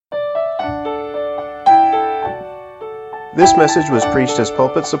This message was preached as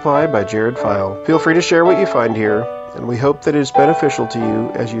Pulpit Supply by Jared File. Feel free to share what you find here, and we hope that it is beneficial to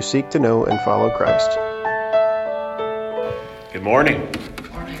you as you seek to know and follow Christ. Good morning.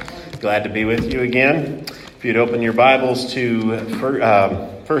 Glad to be with you again. If you'd open your Bibles to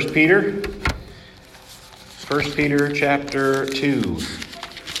 1 Peter. 1 Peter chapter 2. 1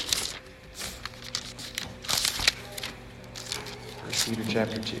 Peter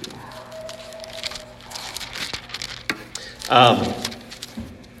chapter 2.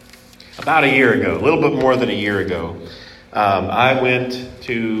 About a year ago, a little bit more than a year ago, I went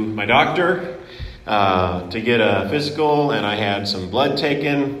to my doctor to get a physical, and I had some blood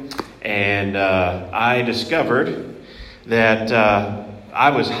taken, and I discovered that I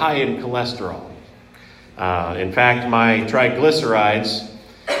was high in cholesterol. In fact, my triglycerides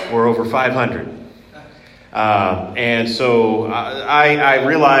were over 500. And so I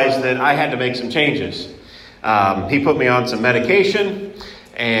realized that I had to make some changes. He put me on some medication,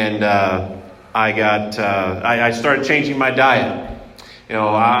 and I started changing my diet. You know,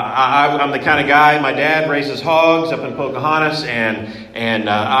 I'm the kind of guy, my dad raises hogs up in Pocahontas, and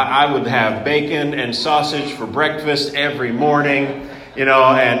I would have bacon and sausage for breakfast every morning, you know,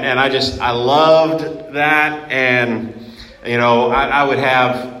 and I loved that, and, you know, I would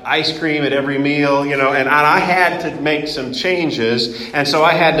have ice cream at every meal, you know, and I had to make some changes, and so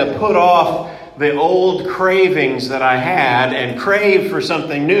I had to put off the old cravings that I had and crave for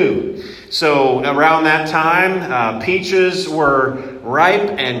something new. So around that time, peaches were ripe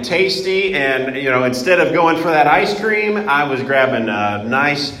and tasty, and, you know, instead of going for that ice cream, I was grabbing a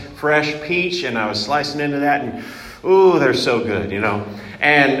nice fresh peach, and I was slicing into that, and ooh, they're so good, you know.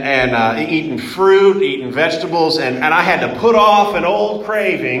 And eating fruit, eating vegetables, and I had to put off an old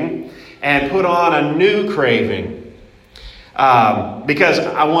craving and put on a new craving. Because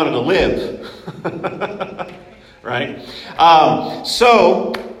I wanted to live. Right?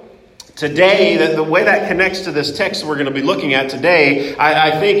 So today, the way that connects to this text we're going to be looking at today,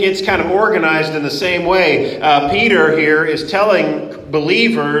 I think it's kind of organized in the same way. Peter here is telling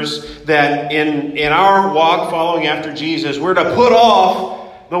believers that in our walk following after Jesus, we're to put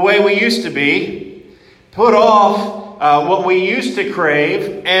off the way we used to be, put off what we used to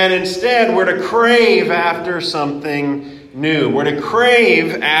crave, and instead we're to crave after something new. We're to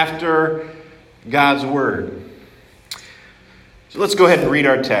crave after God's Word. So let's go ahead and read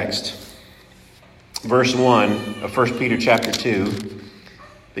our text. Verse 1 of 1 Peter chapter 2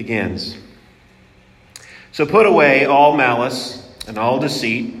 begins. So put away all malice and all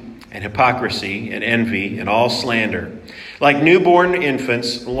deceit and hypocrisy and envy and all slander. Like newborn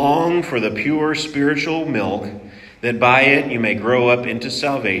infants, long for the pure spiritual milk, that by it you may grow up into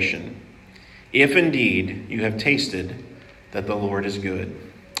salvation, if indeed you have tasted that the Lord is good.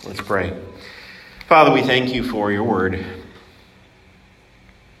 Let's pray. Father, we thank you for your word.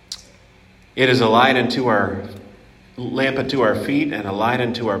 It is a light unto our lamp unto our feet and a light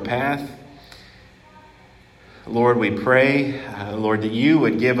unto our path. Lord, we pray, Lord, that you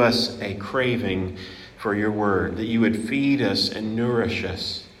would give us a craving for your word, that you would feed us and nourish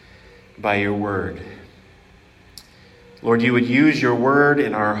us by your word. Lord, you would use your word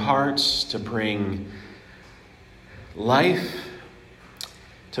in our hearts to bring life,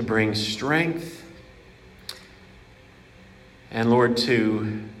 to bring strength, and Lord,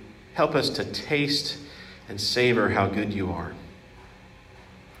 to help us to taste and savor how good you are.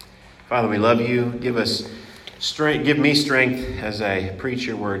 Father, we love you. Give us strength. Give me strength as I preach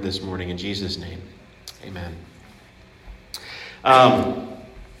your word this morning. In Jesus' name, amen.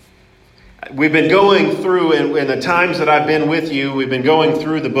 We've been going through, in the times that I've been with you, we've been going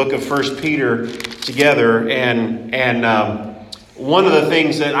through the book of 1 Peter together, and one of the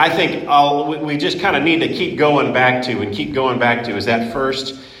things that I think we just kind of need to keep going back to is that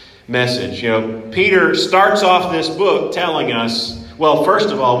first message. You know, Peter starts off this book telling us, well, first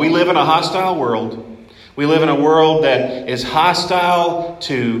of all, we live in a hostile world. We live in a world that is hostile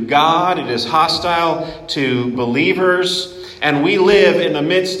to God. It is hostile to believers. And we live in the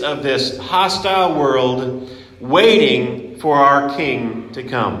midst of this hostile world, waiting for our King to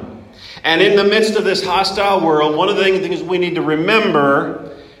come. And in the midst of this hostile world, one of the things we need to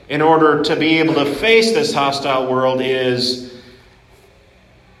remember in order to be able to face this hostile world is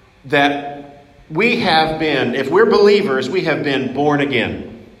that we have been, if we're believers, we have been born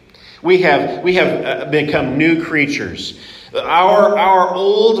again. We have become new creatures. Our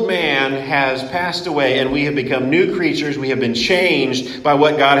old man has passed away, and we have become new creatures. We have been changed by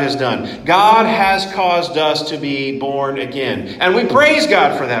what God has done. God has caused us to be born again. And we praise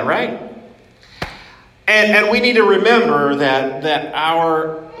God for that, right? And we need to remember that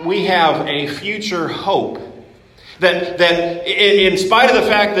we have a future hope. That in spite of the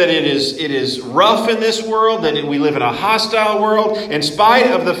fact that it is rough in this world, that we live in a hostile world, in spite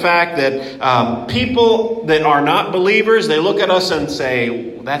of the fact that people that are not believers, they look at us and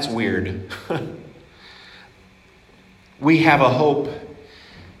say, that's weird. We have a hope.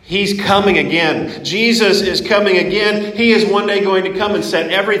 He's coming again. Jesus is coming again. He is one day going to come and set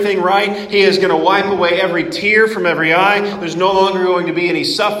everything right. He is going to wipe away every tear from every eye. There's no longer going to be any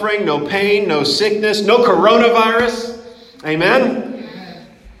suffering, no pain, no sickness, no coronavirus. Amen?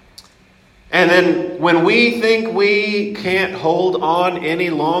 And then when we think we can't hold on any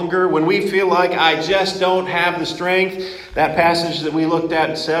longer, when we feel like I just don't have the strength, that passage that we looked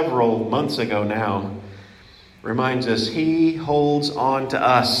at several months ago now reminds us He holds on to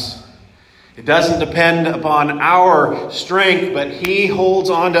us. It doesn't depend upon our strength, but He holds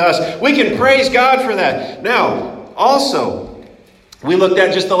on to us. We can praise God for that. Now, also, we looked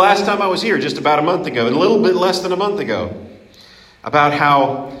at just the last time I was here, just about a month ago, a little bit less than a month ago, about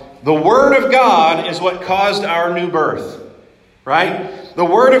how the Word of God is what caused our new birth. Right? The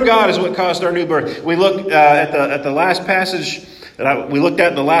Word of God is what caused our new birth. We looked at the last passage that we looked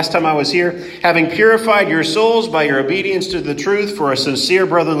at the last time I was here. Having purified your souls by your obedience to the truth for a sincere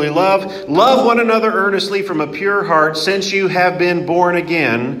brotherly love, love one another earnestly from a pure heart, since you have been born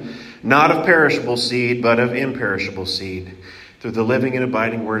again, not of perishable seed, but of imperishable seed, through the living and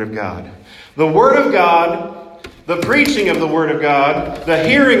abiding Word of God. The Word of God, the preaching of the Word of God, the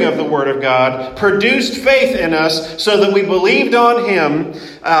hearing of the Word of God, produced faith in us so that we believed on Him,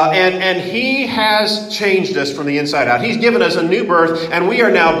 and He has changed us from the inside out. He's given us a new birth, and we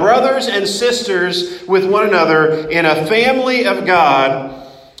are now brothers and sisters with one another in a family of God,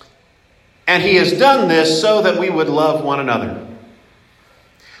 and He has done this so that we would love one another.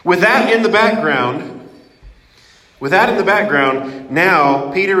 With that in the background,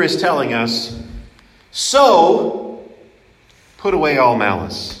 now Peter is telling us, so put away all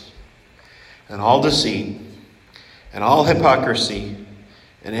malice, and all deceit, and all hypocrisy,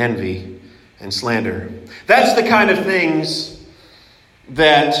 and envy, and slander. That's the kind of things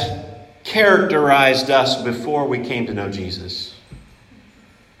that characterized us before we came to know Jesus.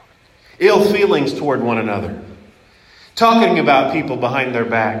 Ill feelings toward one another. Talking about people behind their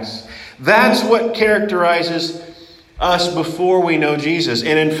backs. That's what characterizes us before we know Jesus.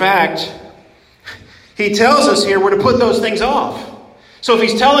 And in fact, He tells us here we're to put those things off. So if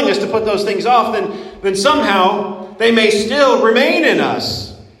He's telling us to put those things off, then somehow they may still remain in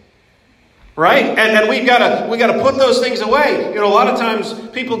us. Right? And we've got to put those things away. You know, a lot of times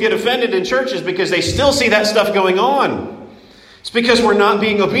people get offended in churches because they still see that stuff going on. It's because we're not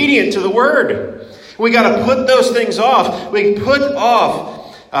being obedient to the Word. We got to put those things off. We put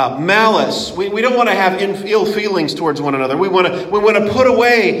off malice. We don't want to have ill feelings towards one another. We want to put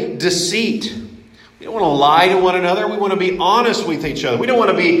away deceit. We don't want to lie to one another. We want to be honest with each other. We don't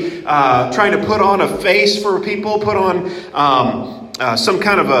want to be trying to put on a face for people, put on some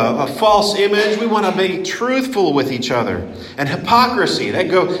kind of a false image. We want to be truthful with each other. And hypocrisy,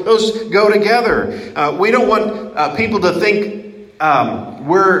 those go together. We don't want people to think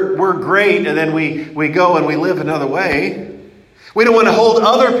we're great and then we go and we live another way. We don't want to hold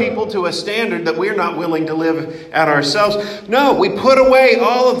other people to a standard that we're not willing to live at ourselves. No, we put away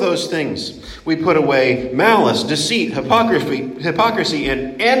all of those things. We put away malice, deceit, hypocrisy,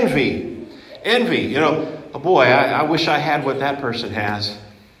 and envy. Envy, you know, oh boy, I wish I had what that person has.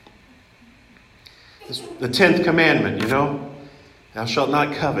 It's the 10th commandment, you know, thou shalt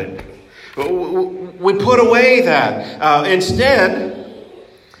not covet. We put away that. Instead,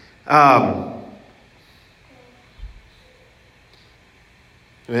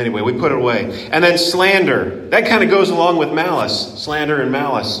 anyway, we put it away. And then slander. That kind of goes along with malice. Slander and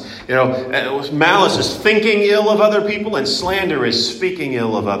malice. You know, malice is thinking ill of other people, and slander is speaking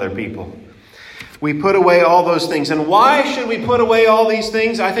ill of other people. We put away all those things. And why should we put away all these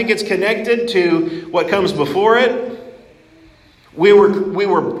things? I think it's connected to what comes before it. We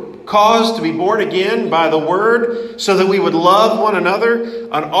were caused to be born again by the Word so that we would love one another.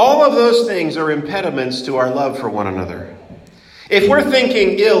 And all of those things are impediments to our love for one another. If we're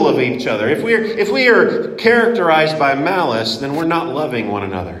thinking ill of each other, if we are characterized by malice, then we're not loving one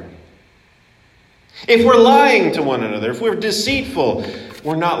another. If we're lying to one another, if we're deceitful,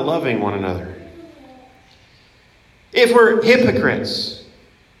 we're not loving one another. If we're hypocrites,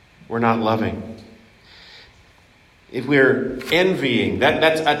 we're not loving. If we're envying,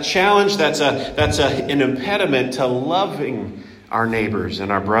 that's a challenge, that's an impediment to loving our neighbors and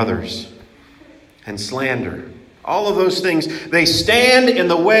our brothers. And slander. All of those things, they stand in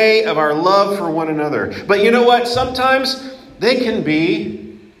the way of our love for one another. But you know what? Sometimes they can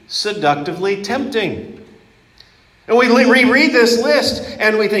be seductively tempting. And we reread this list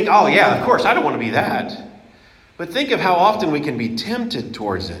and we think, oh yeah, of course, I don't want to be that. But think of how often we can be tempted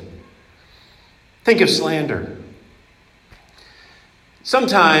towards it. Think of slander.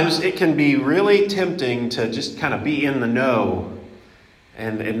 Sometimes it can be really tempting to just kind of be in the know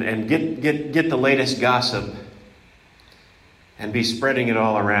and get the latest gossip and be spreading it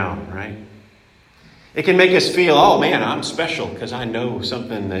all around, right? It can make us feel, oh man, I'm special because I know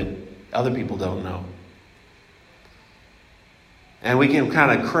something that other people don't know. And we can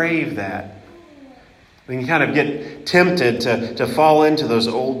kind of crave that. We can kind of get tempted to fall into those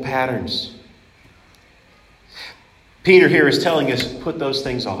old patterns. Peter here is telling us, put those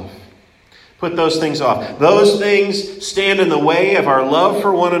things off. Put those things off. Those things stand in the way of our love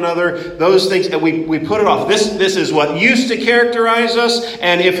for one another. Those things, and we put it off. This is what used to characterize us.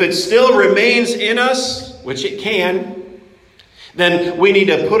 And if it still remains in us, which it can, then we need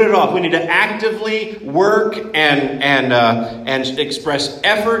to put it off. We need to actively work and express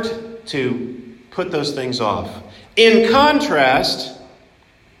effort to put those things off. In contrast,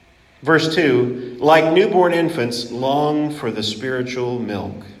 verse 2, like newborn infants, long for the spiritual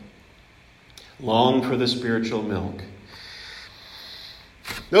milk. Long for the spiritual milk.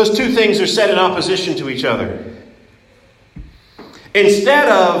 Those two things are set in opposition to each other. Instead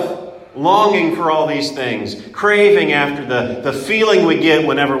of longing for all these things, craving after the feeling we get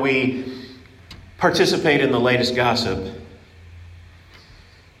whenever we participate in the latest gossip,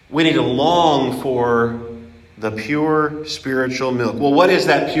 we need to long for the pure spiritual milk. Well, what is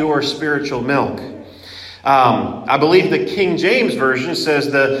that pure spiritual milk? I believe the King James Version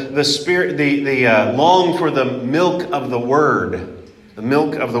says the long for the milk of the Word. The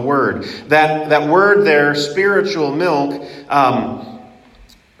milk of the Word. That word there, spiritual milk,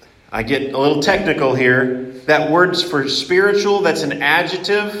 I get a little technical here. That word's for spiritual, that's an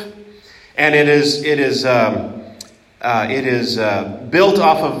adjective. And it is built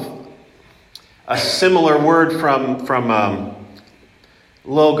off of a similar word from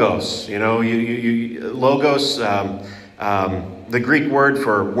logos. You know, logos, the Greek word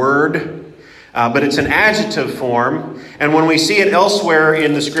for word, but it's an adjective form. And when we see it elsewhere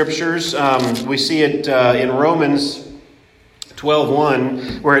in the Scriptures, we see it in Romans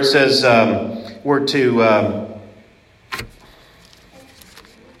 12:1, where it says we're to.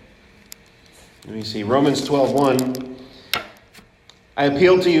 Let me see, Romans 12:1. I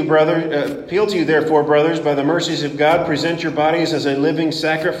appeal to you, therefore, brothers, by the mercies of God, present your bodies as a living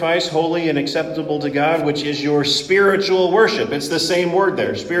sacrifice, holy and acceptable to God, which is your spiritual worship. It's the same word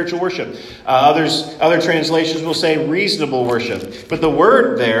there, spiritual worship. Other translations will say reasonable worship. But the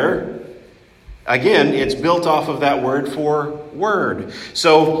word there, again, it's built off of that word for word.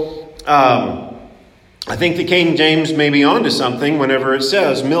 So, I think the King James may be onto something whenever it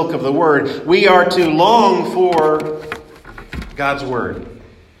says milk of the word. We are to long for God's word.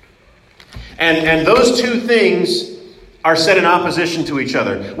 And those two things are set in opposition to each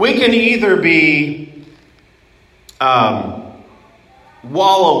other. We can either be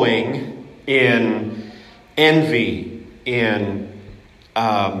wallowing in envy, in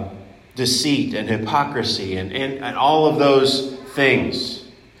deceit and hypocrisy and all of those things.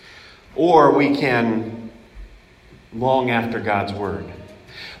 Or we can long after God's word.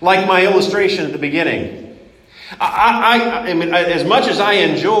 Like my illustration at the beginning. I mean, as much as I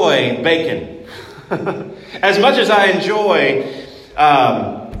enjoy bacon, as much as I enjoy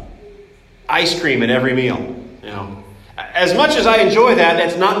ice cream at every meal, as much as I enjoy that,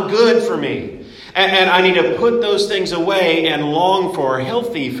 that's not good for me. And I need to put those things away and long for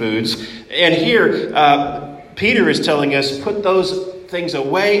healthy foods. And here, Peter is telling us, put those things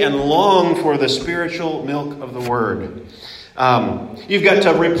away and long for the spiritual milk of the word. You've got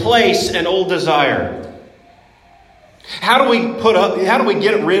to replace an old desire. How do we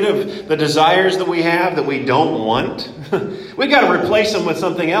get rid of the desires that we have that we don't want? We've got to replace them with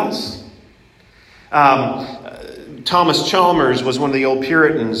something else. Thomas Chalmers was one of the old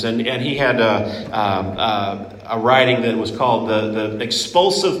Puritans, and he had a writing that was called the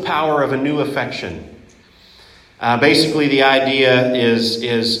Expulsive Power of a New Affection. Basically, the idea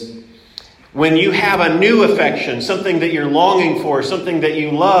is when you have a new affection, something that you're longing for, something that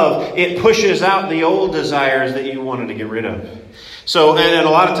you love, it pushes out the old desires that you wanted to get rid of. So, and a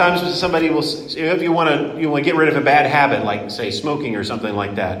lot of times somebody will, if you want to get rid of a bad habit, like say smoking or something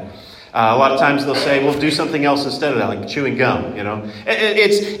like that. A lot of times they'll say, well, do something else instead of that, like chewing gum,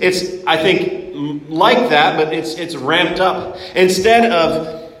 It's I think, like that, but it's ramped up. Instead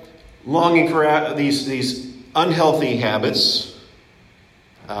of longing for these unhealthy habits,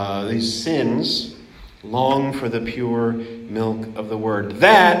 these sins, long for the pure milk of the word,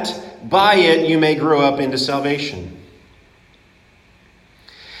 that by it you may grow up into salvation.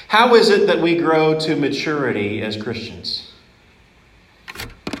 How is it that we grow to maturity as Christians?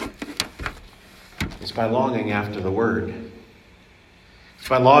 It's by longing after the Word. It's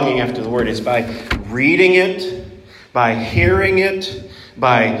by longing after the Word. It's by reading it, by hearing it,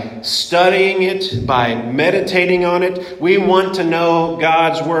 by studying it, by meditating on it. We want to know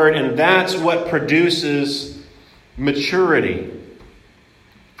God's Word, and that's what produces maturity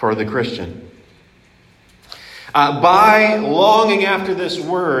for the Christian. By longing after this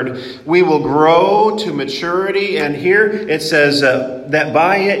Word, we will grow to maturity. And here it says that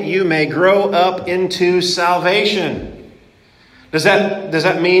by it you may grow up into salvation. Does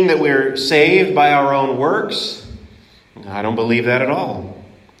that mean that we're saved by our own works? I don't believe that at all.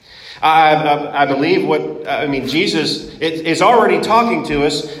 I believe Jesus is already talking to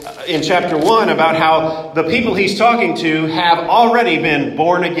us in chapter 1 about how the people he's talking to have already been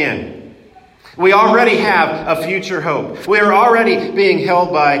born again. We already have a future hope. We are already being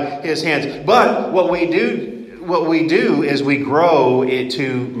held by his hands. But what we do is we grow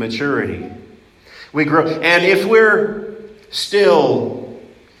into maturity. We grow. And if we're still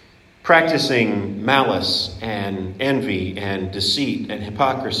practicing malice and envy and deceit and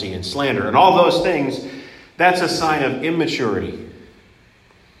hypocrisy and slander and all those things, that's a sign of immaturity.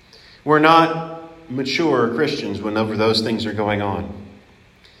 We're not mature Christians whenever those things are going on.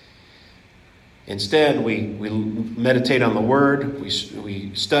 Instead, we meditate on the Word, we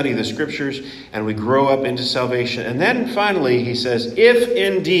study the Scriptures, and we grow up into salvation. And then finally, he says, if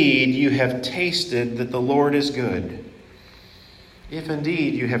indeed you have tasted that the Lord is good. If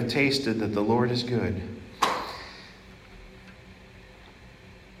indeed you have tasted that the Lord is good.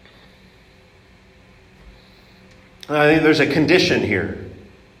 I think there's a condition here.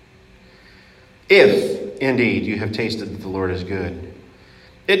 If indeed you have tasted that the Lord is good.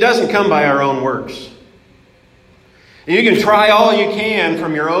 It doesn't come by our own works. You can try all you can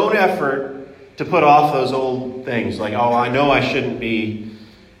from your own effort to put off those old things. Like, I know I shouldn't be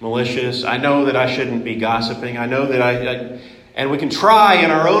malicious. I know that I shouldn't be gossiping. I know that and we can try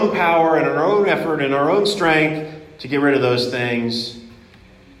in our own power and our own effort and our own strength to get rid of those things.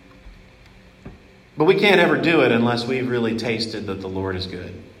 But we can't ever do it unless we've really tasted that the Lord is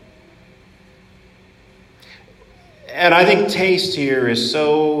good. And I think taste here is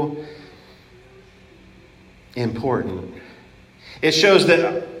so important. It shows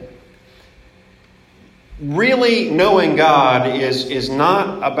that really knowing God is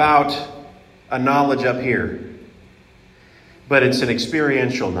not about a knowledge up here, but it's an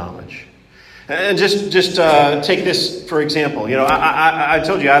experiential knowledge. And just take this for example. I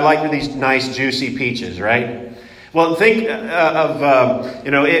told you I like these nice juicy peaches, right? Well, think of,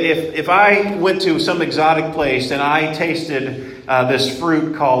 if I went to some exotic place and I tasted this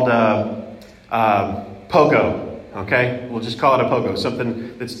fruit called pogo, okay? We'll just call it a pogo,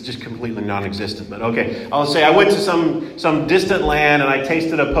 something that's just completely non-existent. But okay, I'll say I went to some distant land and I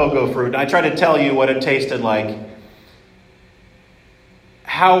tasted a pogo fruit. And I try to tell you what it tasted like.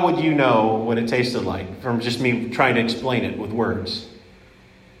 How would you know what it tasted like from just me trying to explain it with words?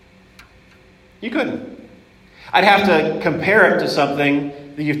 You couldn't. I'd have to compare it to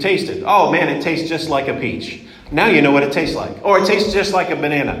something that you've tasted. Oh man, it tastes just like a peach. Now you know what it tastes like. Or it tastes just like a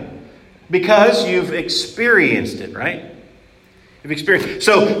banana. Because you've experienced it, right? You've experienced.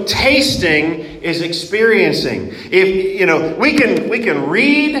 So tasting is experiencing. If we can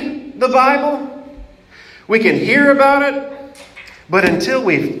read the Bible, we can hear about it, but until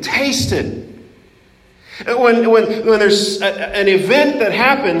we've tasted. When there's an event that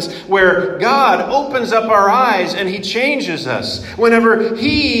happens where God opens up our eyes and He changes us, whenever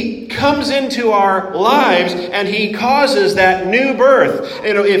He comes into our lives and He causes that new birth,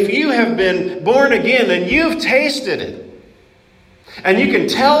 if you have been born again, then you've tasted it. And you can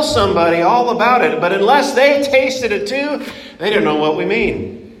tell somebody all about it, but unless they've tasted it too, they don't know what we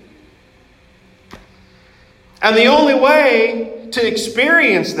mean. And the only way to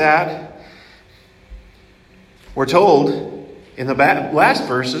experience that, we're told in the last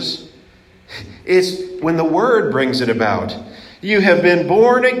verses, is when the Word brings it about. You have been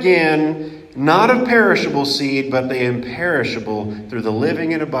born again, not of perishable seed, but the imperishable, through the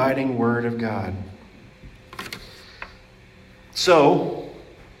living and abiding Word of God. So,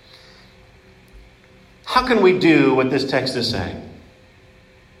 how can we do what this text is saying?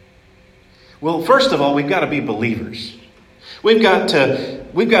 Well, first of all, we've got to be believers. We've got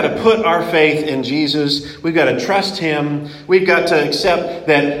to put our faith in Jesus. We've got to trust Him. We've got to accept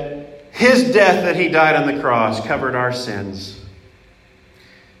that His death that He died on the cross covered our sins.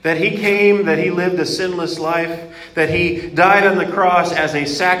 That he came, that he lived a sinless life, that he died on the cross as a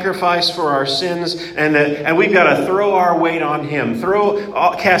sacrifice for our sins, and we've got to throw our weight on him,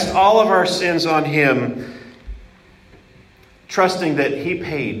 cast all of our sins on him, trusting that he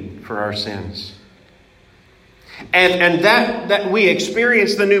paid for our sins. And that we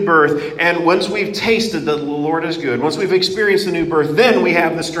experience the new birth, and once we've tasted that the Lord is good, once we've experienced the new birth, then we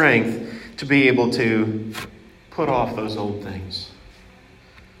have the strength to be able to put off those old things.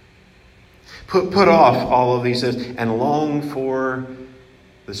 Put off all of these things and long for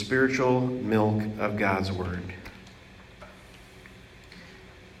the spiritual milk of God's Word.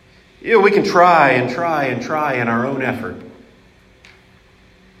 You know, we can try and try and try in our own effort.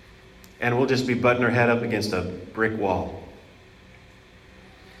 And we'll just be butting our head up against a brick wall.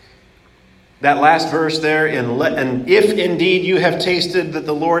 That last verse there, and if indeed you have tasted that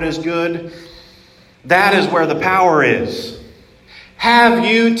the Lord is good, that is where the power is. Have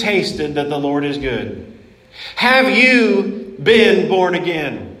you tasted that the Lord is good? Have you been born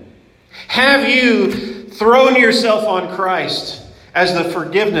again? Have you thrown yourself on Christ as the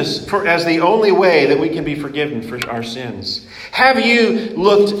forgiveness, as the only way that we can be forgiven for our sins? Have you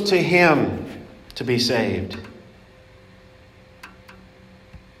looked to him to be saved?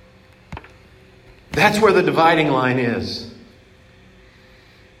 That's where the dividing line is.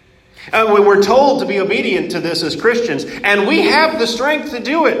 We're told to be obedient to this as Christians, and we have the strength to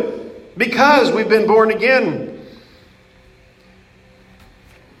do it because we've been born again.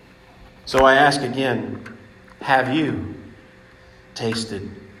 So I ask again, have you tasted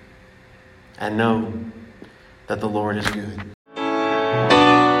and known that the Lord is good?